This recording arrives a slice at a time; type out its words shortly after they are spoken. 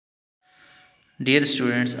Dear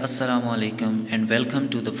students, Assalamu alaikum and welcome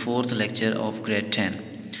to the fourth lecture of grade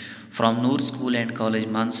 10. From Noor School and College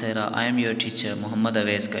Mansehra, I am your teacher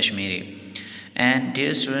M.Awais Kashmiri. And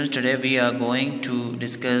dear students, today we are going to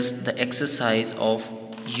discuss the exercise of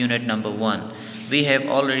unit number 1. We have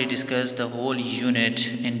already discussed the whole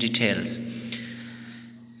unit in details.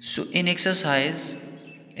 So in exercise,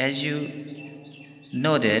 as you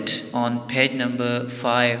know that on page number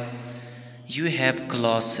 5, you have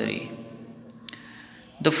glossary.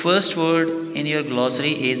 The first word in your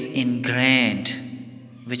glossary is ingrained,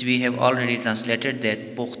 which we have already translated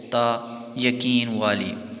that pukhta, yaqeen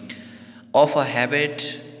wali, of a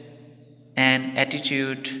habit, an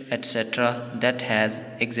attitude, etc. that has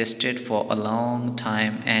existed for a long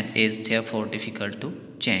time and is therefore difficult to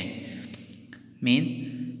change.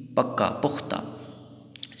 Mean pakka, pukhta.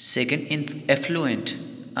 Second, affluent,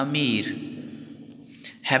 amir,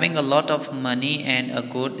 having a lot of money and a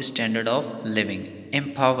good standard of living.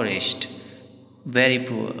 Impoverished, very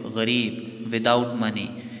poor, gharib, without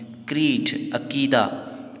money. Creed,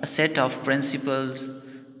 akida, a set of principles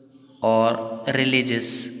or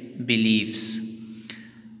religious beliefs.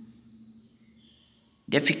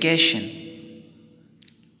 Defecation,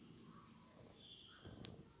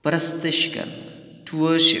 parastish karna, to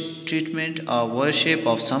worship, treatment or worship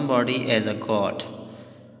of somebody as a god.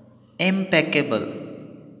 Impeccable,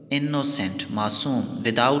 innocent, masoom,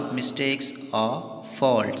 without mistakes or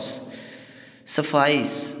faults.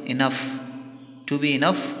 Suffice, enough, to be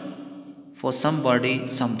enough for somebody,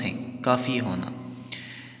 something, kafi hona.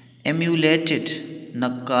 Emulated,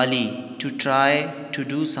 nakali, to try to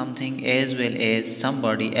do something as well as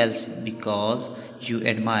somebody else because you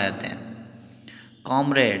admire them.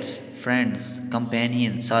 Comrades, friends,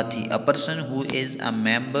 companions, sathi, a person who is a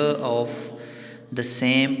member of the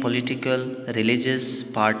same political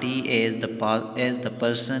religious party as the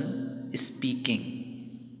person speaking.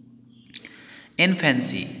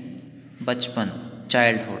 Infancy, bachpan,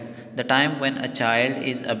 childhood, the time when a child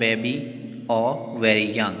is a baby or very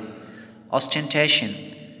young. Ostentation,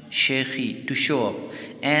 sheikhi, to show up,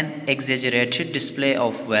 an exaggerated display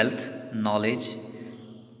of wealth, knowledge,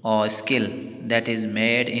 or skill that is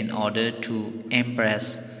made in order to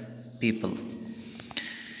impress people.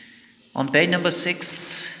 On page number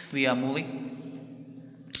 6, we are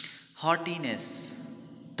moving. Haughtiness,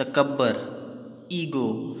 takabbar,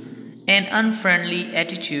 ego, an unfriendly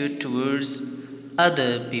attitude towards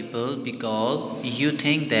other people because you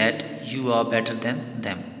think that you are better than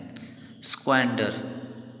them. Squander,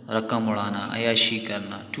 rakam udana, ayashi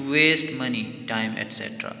karna, to waste money, time,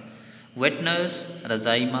 etc. Wet nurse,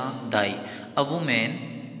 razaima, dai, a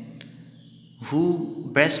woman who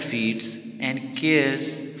breastfeeds and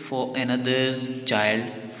cares for another's child,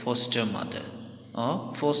 foster mother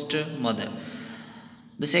or foster mother.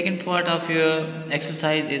 The second part of your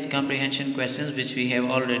exercise is comprehension questions, which we have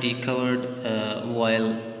already covered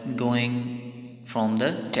while going from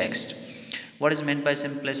the text. What is meant by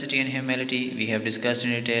simplicity and humility? We have discussed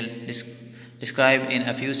in detail. Describe in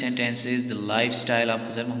a few sentences the lifestyle of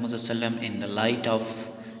Hazrat Muhammad in the light of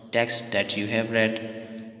text that you have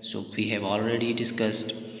read. So we have already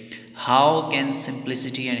discussed. How can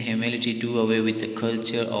simplicity and humility do away with the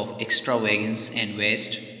culture of extravagance and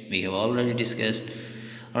waste? We have already discussed.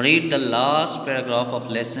 Read the last paragraph of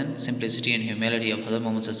lesson Simplicity and Humility of Hazrat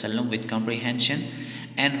Muhammad with comprehension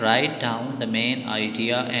and write down the main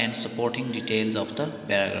idea and supporting details of the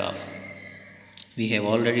paragraph. We have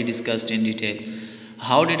already discussed in detail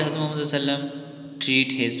how did Hazrat Muhammad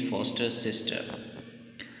treat his foster sister.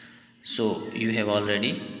 So you have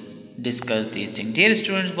already discussed these things. Dear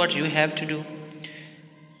students, what you have to do?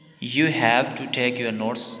 You have to take your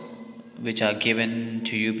notes which are given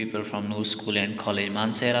to you people from Noor School and College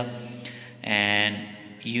Mansehra, and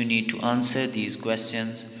you need to answer these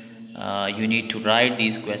questions. You need to write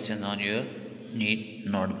these questions on your neat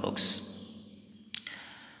notebooks.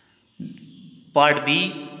 Part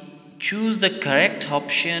B, choose the correct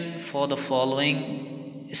option for the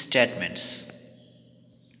following statements.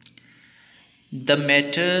 The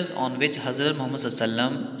matters on which Hazrat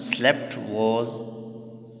Muhammad slept was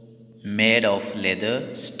made of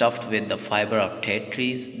leather stuffed with the fiber of date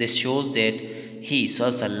trees. This shows that he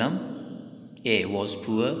A was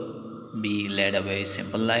poor, B led a very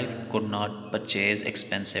simple life, could not purchase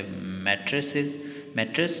expensive mattress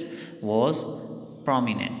was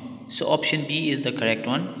prominent. So option B is the correct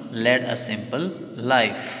one, led a simple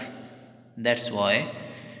life. That's why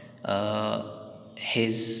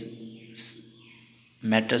his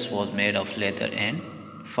mattress was made of leather and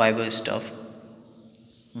fiber stuff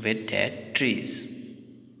with dead trees.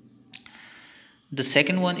 The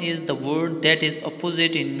second one is the word that is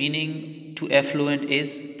opposite in meaning to affluent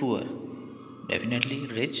is poor. Definitely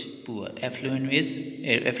rich, poor. Affluent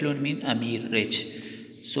means amir, rich.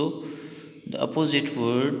 So the opposite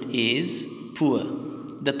word is poor.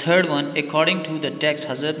 The third one, according to the text,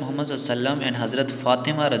 Hazrat Muhammad sallam and Hazrat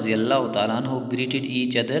Fatima raziyallahu ta'ala anhu greeted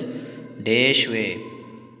each other dash way,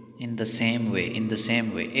 in the same way,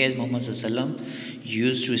 as Muhammad sallam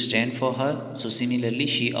used to stand for her, so similarly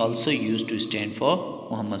she also used to stand for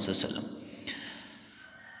Muhammad sallam.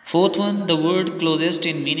 Fourth one, the word closest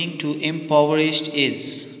in meaning to impoverished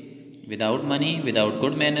is without money, without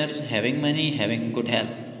good manners, having money, having good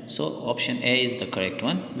health. So option A is the correct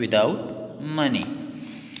one, without money.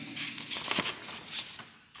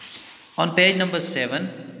 On page number 7,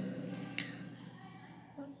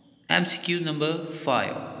 MCQ number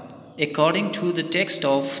 5. According to the text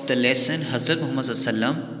of the lesson, Hazrat Muhammad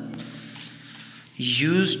sallam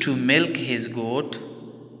used to milk his goat.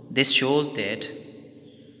 This shows that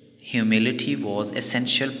humility was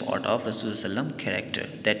essential part of Rasulullah character,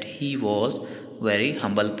 that he was very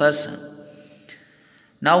humble person.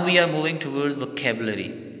 Now we are moving toward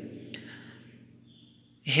vocabulary.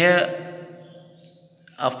 Here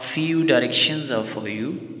a few directions are for you.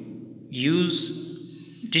 Use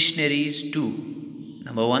dictionaries too.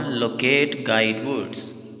 Number 1, locate guide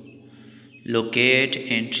words, locate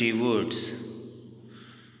entry words,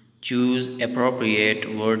 choose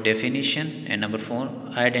appropriate word definition, and number 4,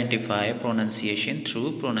 identify pronunciation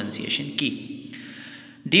through pronunciation key.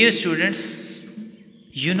 Dear students,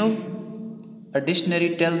 you know, a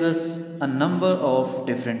dictionary tells us a number of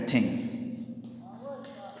different things.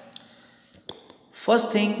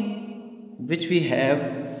 First thing which we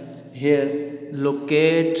have here,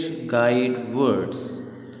 locate guide words.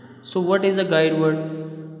 So what is a guide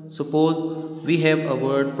word? Suppose we have a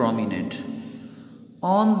word prominent.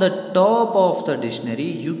 On the top of the dictionary,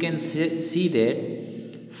 you can see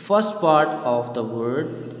that first part of the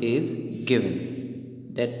word is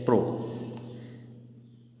given, that pro.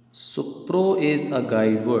 So pro is a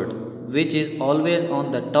guide word which is always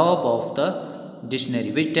on the top of the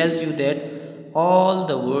dictionary, which tells you that all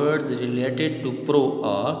the words related to pro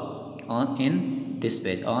are on this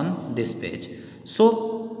page.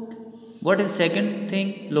 So what is second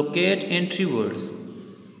thing? Locate entry words.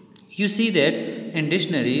 You see that in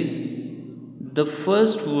dictionaries, the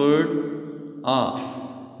first word are,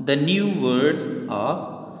 the new words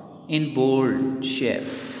are in bold shape.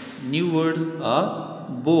 New words are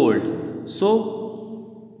bold.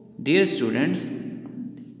 So dear students,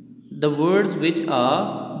 the words which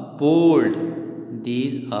are bold,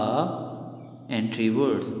 these are entry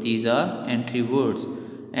words. These are entry words.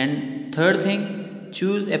 And third thing,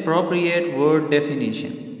 choose appropriate word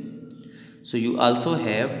definition. So you also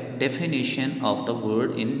have definition of the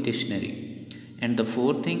word in dictionary. And the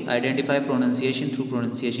fourth thing, identify pronunciation through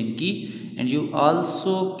pronunciation key. And you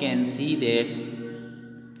also can see that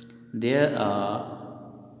there are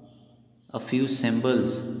a few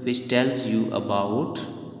symbols which tells you about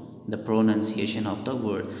the pronunciation of the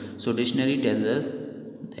word. So dictionary tells us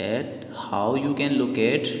that how you can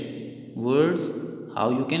locate words.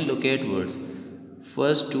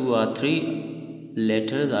 First 2 or 3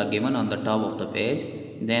 letters are given on the top of the page.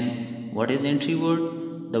 Then what is entry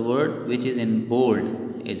word? The word which is in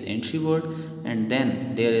bold is entry word, and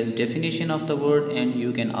then there is definition of the word, and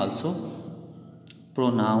you can also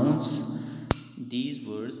pronounce these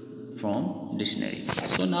words from dictionary.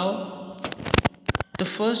 So now the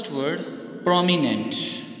first word,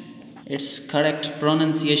 prominent, its correct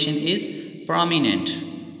pronunciation is prominent.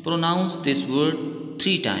 Pronounce this word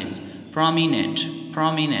 3 times. Prominent,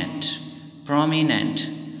 prominent, prominent,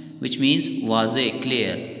 which means waze,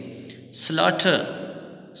 clear. Slaughter,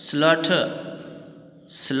 slaughter,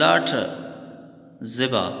 slaughter,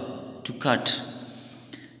 ziba, to cut.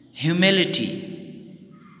 Humility,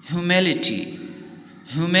 humility,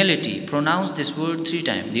 humility. Pronounce this word 3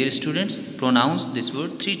 times. Dear students, pronounce this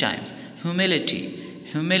word 3 times. Humility,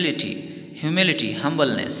 humility, humility,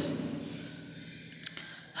 humbleness.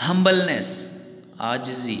 Humbleness,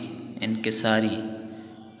 ajizi, inkisari.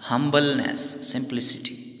 Humbleness,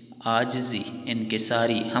 simplicity. Ajizi,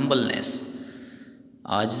 inkisari, humbleness.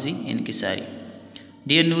 Ajizi, inkisari.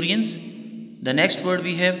 Dear Nurians, the next word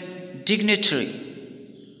we have dignitary.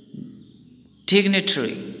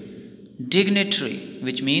 Dignitary, dignitary,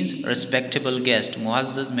 which means respectable guest.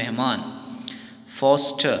 Muazzaz mehman.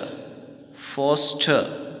 Foster, foster,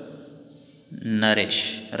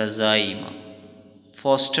 nourish, razaima.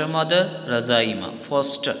 Foster mother, razaima,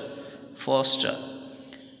 foster, foster.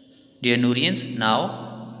 Dear Nurians,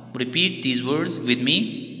 now repeat these words with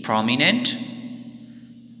me. Prominent,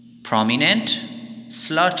 prominent,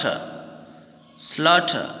 slaughter,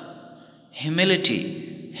 slaughter,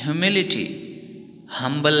 humility, humility,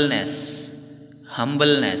 humbleness,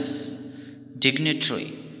 humbleness,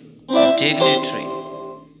 dignitary, dignitary,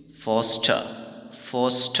 foster,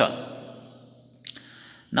 foster.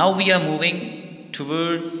 Now we are moving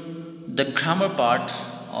toward the grammar part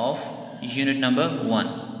of unit number 1.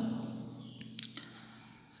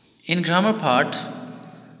 In grammar part,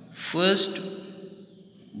 first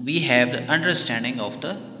we have the understanding of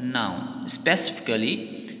the noun,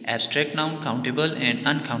 specifically abstract noun, countable and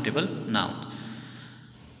uncountable noun.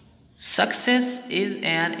 Success is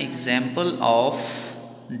an example of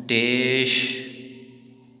dash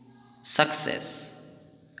success,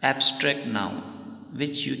 abstract noun,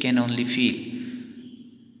 which you can only feel.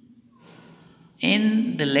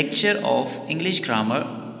 In the lecture of English grammar,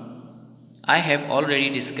 I have already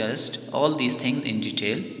discussed all these things in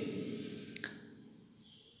detail.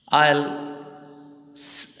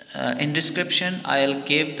 In description I'll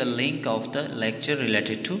give the link of the lecture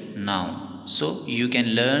related to noun, so you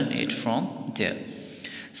can learn it from there.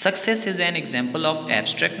 Success is an example of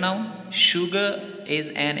abstract noun. Sugar is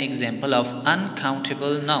an example of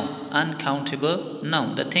uncountable noun. Uncountable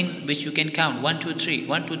noun, the things which you can count, 1 2 3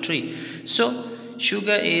 1 2 3. So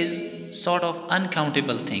sugar is sort of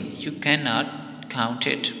uncountable thing, you cannot count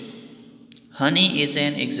it. Honey is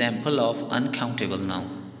an example of uncountable noun.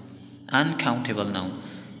 Uncountable noun.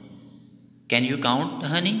 Can you count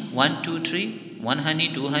honey? 1 2 3, 1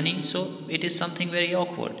 honey, 2 honey. So it is something very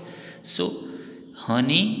awkward. So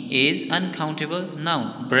honey is uncountable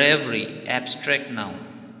noun. Bravery, abstract noun,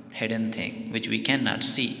 hidden thing which we cannot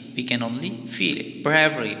see, we can only feel it.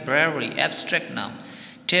 Bravery, bravery, abstract noun.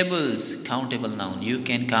 Tables, countable noun, you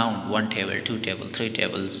can count 1 table, 2 tables, 3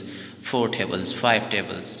 tables, 4 tables, 5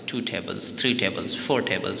 tables, 2 tables, 3 tables, 4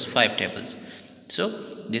 tables, 5 tables. So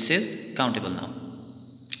this is countable noun.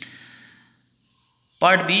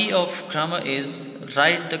 Part B of grammar is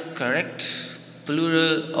write the correct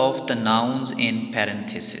plural of the nouns in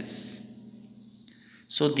parentheses.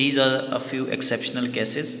 So these are a few exceptional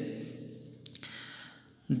cases.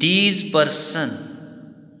 These person.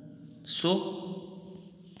 So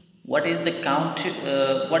what is the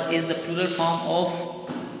plural form of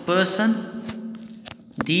person?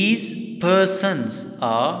 These persons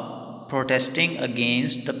are protesting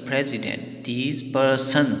against the president. These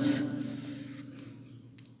persons.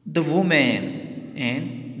 The woman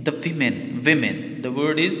and the women. The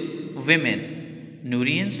word is women.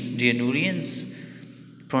 Nurians, dear Nurians,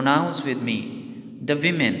 pronounce with me. The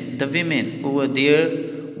women over there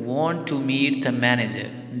want to meet the manager.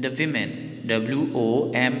 The women,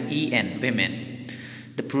 WOMEN, women.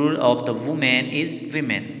 The plural of the woman is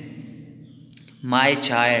women. My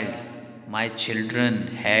child, my children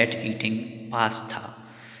had eating pasta.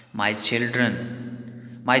 My children.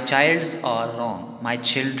 My childs are wrong. My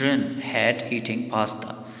children had eating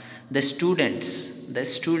pasta. The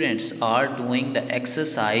students are doing the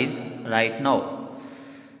exercise right now.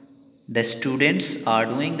 The students are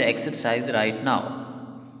doing the exercise right now.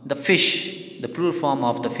 The fish, the plural form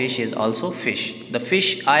of the fish is also fish. The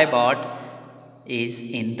fish I bought is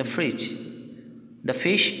in the fridge. The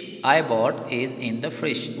fish I bought is in the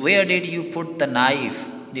fridge. Where did you put the knife?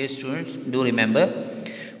 Dear students, do remember,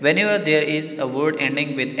 whenever there is a word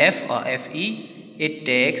ending with F or FE, it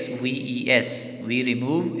takes VES. We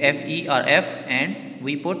remove FE or F and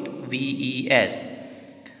we put VES.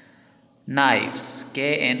 Knives,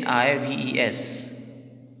 KNIVES.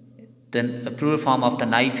 The plural form of the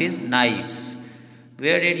knife is knives.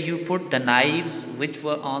 Where did you put the knives which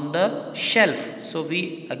were on the shelf? So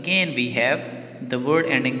we have the word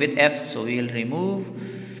ending with F, so we will remove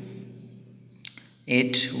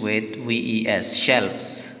it with VES.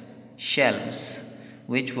 Shelves,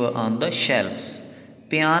 which were on the shelves.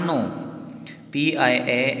 Piano,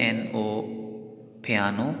 PIANO,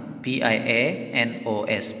 piano,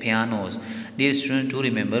 PIANOS, pianos. Dear students, do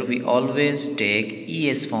remember, we always take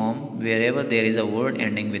ES form wherever there is a word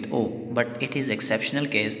ending with O, but it is exceptional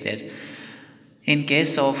case that in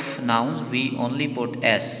case of nouns we only put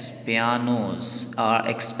S. Pianos are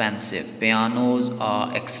expensive. Pianos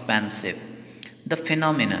are expensive. The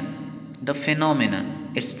phenomenon,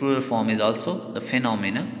 its plural form is also the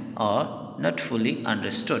phenomena, are not fully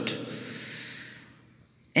understood.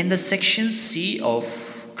 In the section C of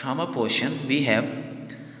grammar portion, we have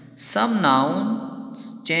some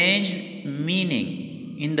nouns change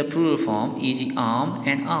meaning in the plural form, e.g. arm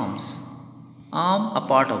and arms. Arm, a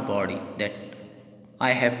part of body, that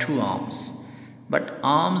I have 2 arms. But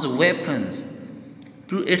arms, weapons,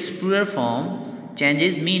 its plural form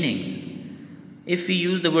changes meanings. If we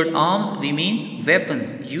use the word arms, we mean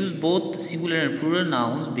weapons. Use both singular and plural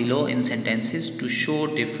nouns below in sentences to show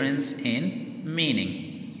difference in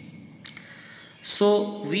meaning.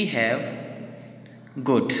 So we have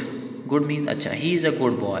good. Good means acha. He is a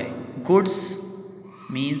good boy. Goods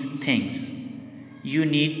means things. You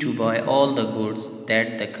need to buy all the goods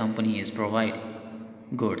that the company is providing.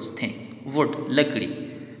 Goods, things. Wood, lakdi.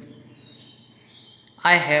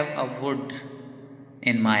 I have a wood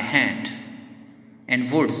in my hand.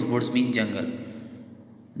 And woods mean jungle.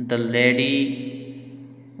 The lady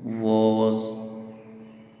was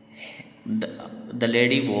the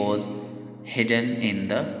lady was hidden in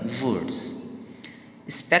the woods.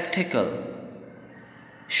 Spectacle,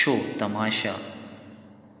 show, tamasha.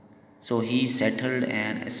 So he settled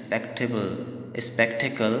an spectacle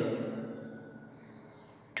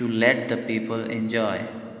to let the people enjoy.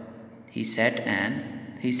 He set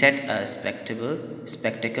a spectacle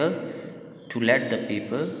to let the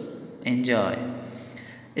people enjoy.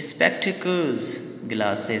 Spectacles,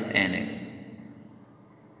 glasses, annex.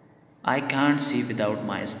 I can't see without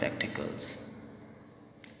my spectacles.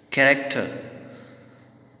 Character,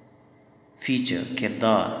 feature,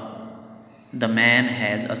 kirdar. The man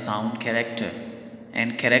has a sound character.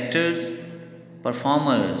 And characters,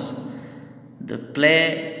 performers. The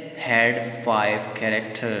play had 5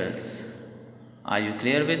 characters. Are you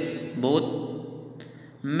clear with both?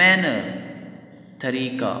 Manner,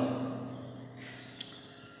 tariqa.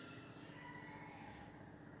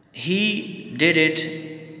 He did it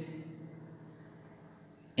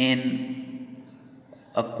in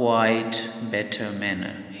a quite better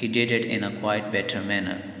manner. He did it in a quite better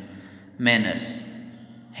manner. Manners.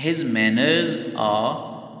 His manners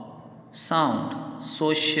are sound,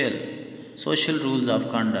 social rules of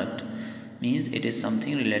conduct. Means it is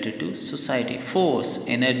something related to society. Force,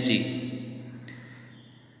 energy.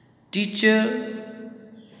 Teacher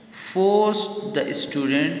forced the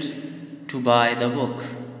student to buy the book.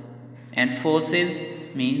 And forces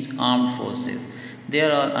means armed forces.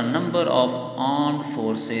 There are a number of armed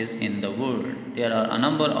forces in the world. There are a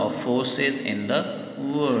number of forces in the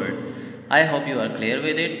world. I hope you are clear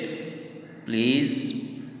with it.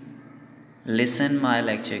 Please listen my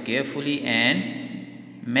lecture carefully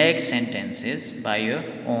and make sentences by your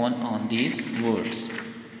own on these words.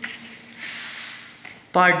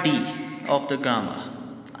 Part D of the grammar.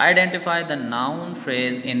 Identify the noun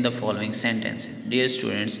phrase in the following sentences. Dear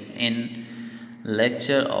students, in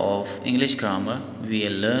lecture of English grammar, we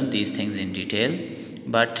will learn these things in detail.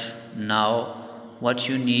 But now what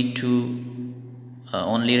you need to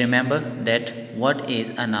only remember that what is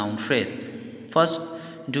a noun phrase. First,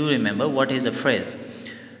 do remember what is a phrase.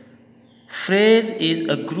 Phrase is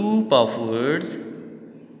a group of words.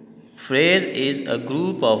 Phrase is a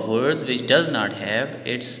group of words which does not have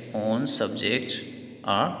its own subject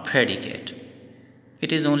or predicate.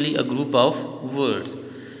 It is only a group of words.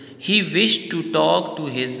 He wished to talk to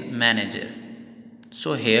his manager.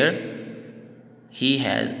 So here he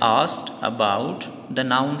has asked about the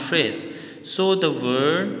noun phrase. So the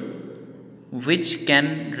words which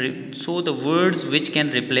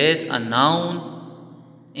can replace a noun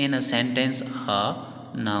in a sentence are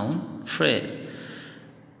noun phrase.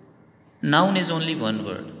 Noun is only one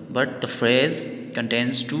word, but the phrase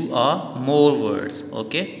contains 2 or more words.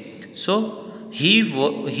 Okay, so he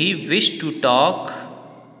wished to talk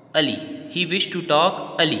Ali. He wished to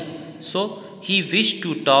talk Ali. So he wished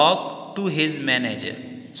to talk to his manager.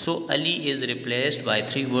 So Ali is replaced by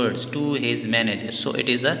 3 words, to his manager. So it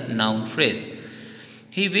is a noun phrase.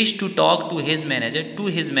 He wished to talk to his manager. To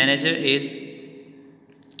his manager is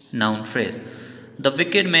noun phrase. The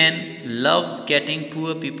wicked man loves getting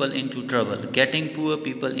poor people into trouble. Getting poor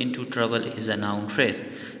people into trouble is a noun phrase.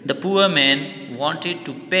 The poor man wanted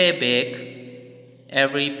to pay back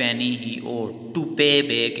every penny he owed. To pay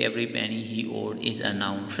back every penny he owed is a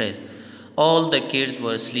noun phrase. All the kids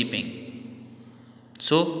were sleeping.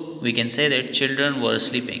 So we can say that children were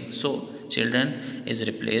sleeping. So children is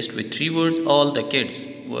replaced with 3 words. All the kids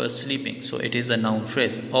were sleeping. So it is a noun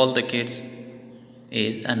phrase. All the kids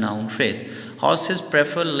is a noun phrase. Horses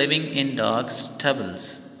prefer living in dark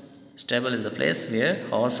stables. Stable is a place where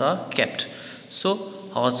horses are kept. So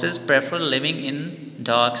horses prefer living in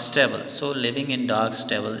dark stable. So living in dark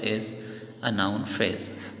stable is a noun phrase.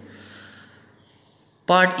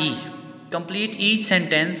 Part E. Complete each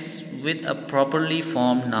sentence with a properly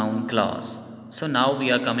formed noun clause. So now we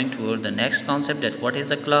are coming toward the next concept, that what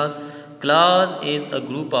is a clause? Clause is a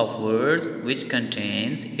group of words which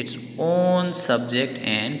contains its own subject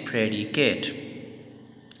and predicate.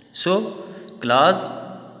 So clause,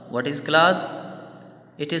 what is clause?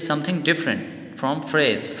 It is something different from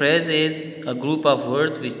phrase. Phrase is a group of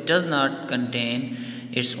words which does not contain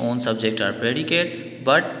its own subject or predicate,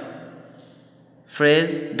 but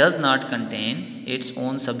phrase does not contain its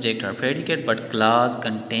own subject or predicate, but clause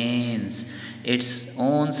contains its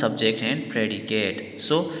own subject and predicate.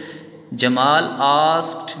 So Jamal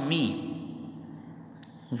asked me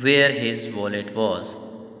where his wallet was.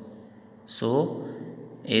 So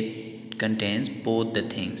it contains both the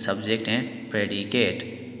things, subject and predicate.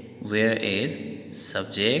 Where is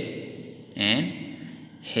subject and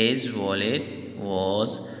his wallet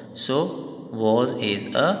was. So was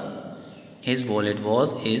is a, his wallet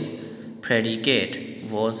was is predicate.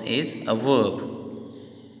 Was is a verb.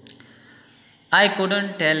 I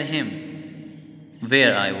couldn't tell him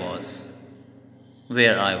where I was.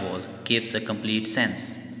 Where I was gives a complete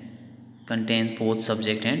sense, contains both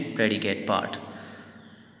subject and predicate part.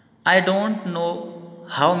 I don't know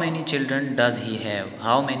how many children does he have.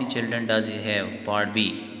 How many children does he have? Part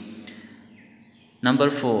B. Number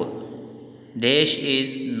 4. Dash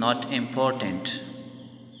is not important.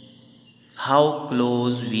 How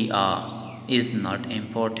close we are is not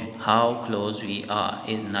important. How close we are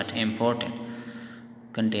is not important.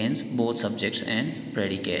 Contains both subjects and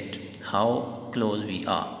predicate. How close we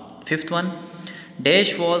are. 5th one.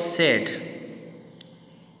 Dash was said.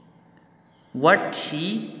 What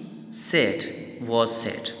she said was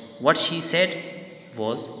said. What she said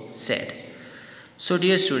was said. So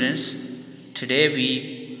dear students, today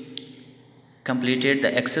we completed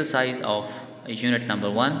the exercise of unit number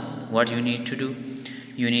 1. What you need to do?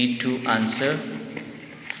 You need to answer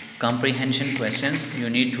comprehension questions. You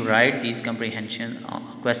need to write these comprehension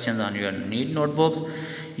questions on your need notebooks.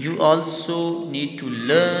 You also need to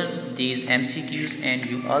learn these MCQs, and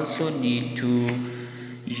you also need to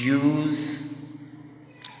use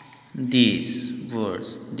these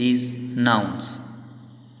words, these nouns,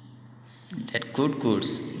 that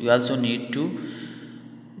goods. You also need to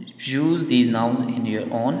use these nouns in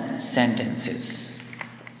your own sentences.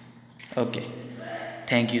 Okay,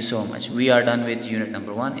 thank you so much. We are done with unit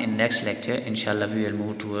number 1. In next lecture, inshallah, we will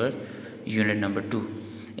move toward unit number 2.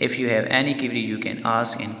 If you have any query, you can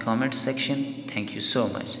ask in comment section. Thank you so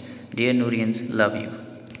much. Dear Nurians, love you.